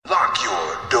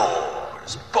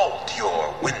doors, bolt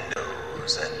your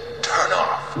windows, and turn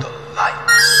off the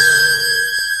lights.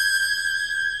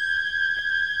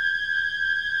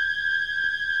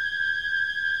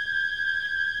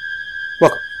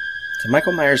 Welcome to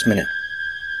Michael Myers Minute,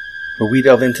 where we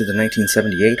delve into the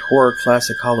 1978 horror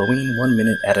classic Halloween 1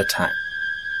 minute at a time.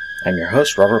 I'm your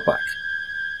host, Robert Black.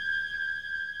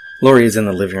 Laurie is in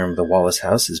the living room of the Wallace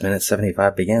house as minute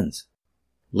 75 begins.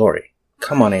 Laurie,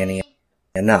 come on, Annie.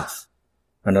 Enough.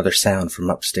 Another sound from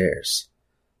upstairs.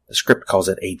 The script calls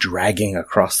it a dragging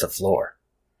across the floor.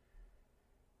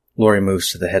 Laurie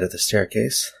moves to the head of the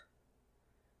staircase.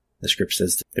 The script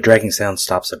says the dragging sound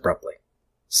stops abruptly.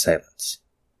 Silence.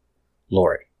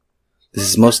 Laurie, this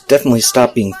is most definitely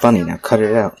stop being funny, now cut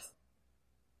it out.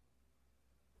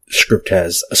 The script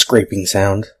has a scraping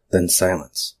sound, then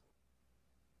silence.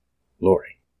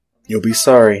 Laurie, you'll be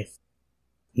sorry.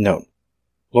 Note,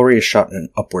 Laurie is shot in an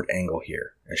upward angle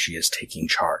here, as she is taking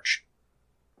charge.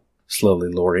 Slowly,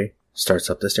 Laurie starts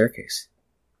up the staircase.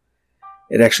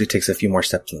 It actually takes a few more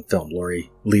steps in the film.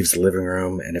 Laurie leaves the living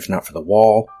room, and if not for the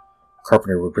wall,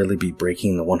 Carpenter would really be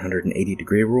breaking the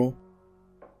 180-degree rule.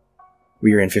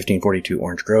 We are in 1542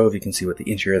 Orange Grove. You can see what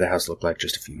the interior of the house looked like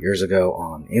just a few years ago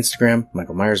on Instagram,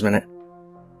 Michael Myers Minute.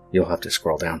 You'll have to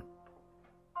scroll down.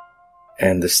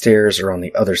 And the stairs are on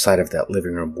the other side of that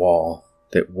living room wall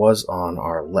that was on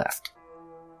our left.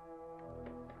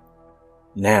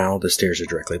 Now the stairs are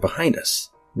directly behind us.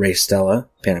 Ray Stella,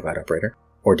 Panic Light Operator,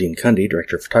 or Dean Cundy,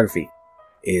 Director of Photography,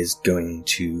 is going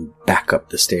to back up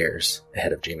the stairs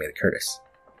ahead of Jamie Lee Curtis.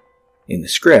 In the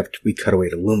script, we cut away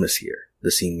to Loomis here, the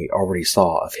scene we already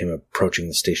saw of him approaching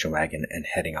the station wagon and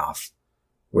heading off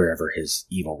wherever his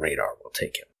evil radar will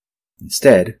take him.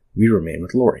 Instead, we remain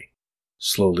with Laurie,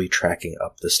 slowly tracking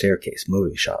up the staircase,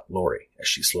 moving shot Laurie as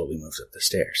she slowly moves up the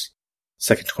stairs.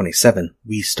 Second 27,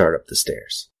 we start up the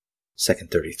stairs.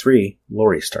 Second 33,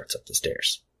 Laurie starts up the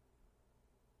stairs.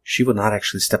 She will not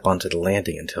actually step onto the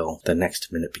landing until the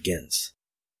next minute begins.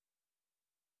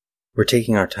 We're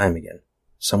taking our time again,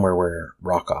 somewhere where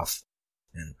Rockoff,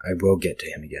 and I will get to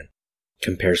him again,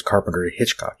 compares Carpenter to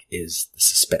Hitchcock is the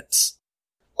suspense.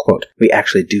 Quote, we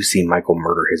actually do see Michael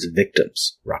murder his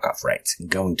victims, Rockoff writes,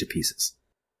 going to pieces.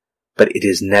 But it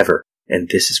is never, and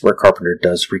this is where Carpenter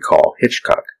does recall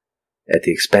Hitchcock, at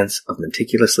the expense of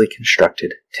meticulously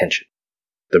constructed tension.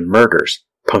 The murders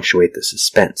punctuate the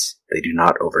suspense. They do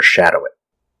not overshadow it.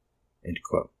 End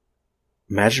quote.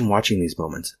 Imagine watching these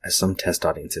moments, as some test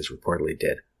audiences reportedly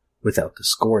did, without the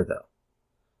score though.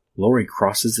 Laurie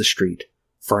crosses the street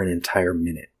for an entire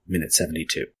minute, minute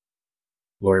 72.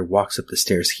 Laurie walks up the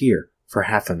stairs here for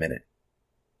half a minute.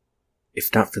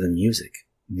 If not for the music,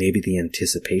 maybe the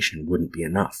anticipation wouldn't be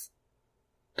enough.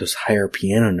 Those higher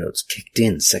piano notes kicked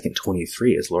in second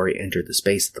 23 as Laurie entered the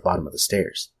space at the bottom of the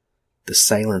stairs. The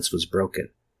silence was broken,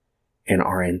 and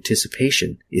our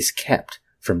anticipation is kept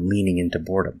from leaning into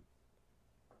boredom.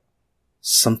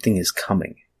 Something is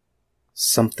coming.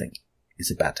 Something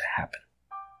is about to happen.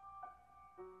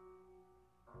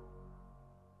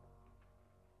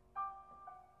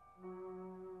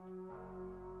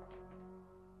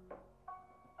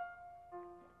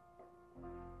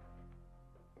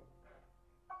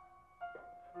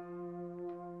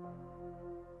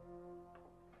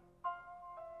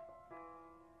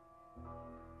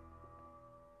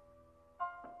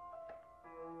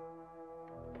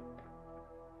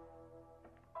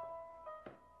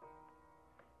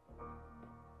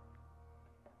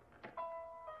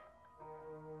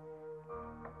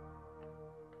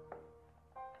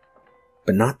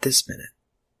 But not this minute.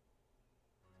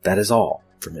 That is all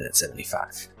for minute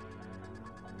 75.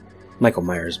 Michael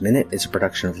Myers Minute is a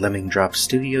production of Lemming Drops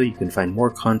Studio. You can find more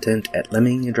content at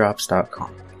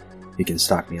lemmingdrops.com. You can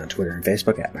stalk me on Twitter and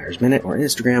Facebook at Myers Minute or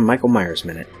Instagram Michael Myers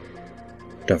Minute.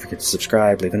 Don't forget to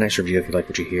subscribe, leave a nice review if you like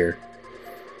what you hear.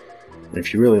 And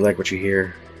if you really like what you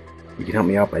hear, you can help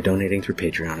me out by donating through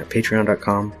Patreon at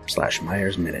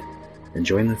patreon.com/Myers Minute and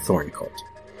join the Thorn Cult.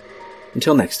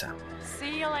 Until next time.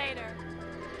 See you later.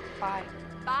 Bye.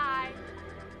 Bye.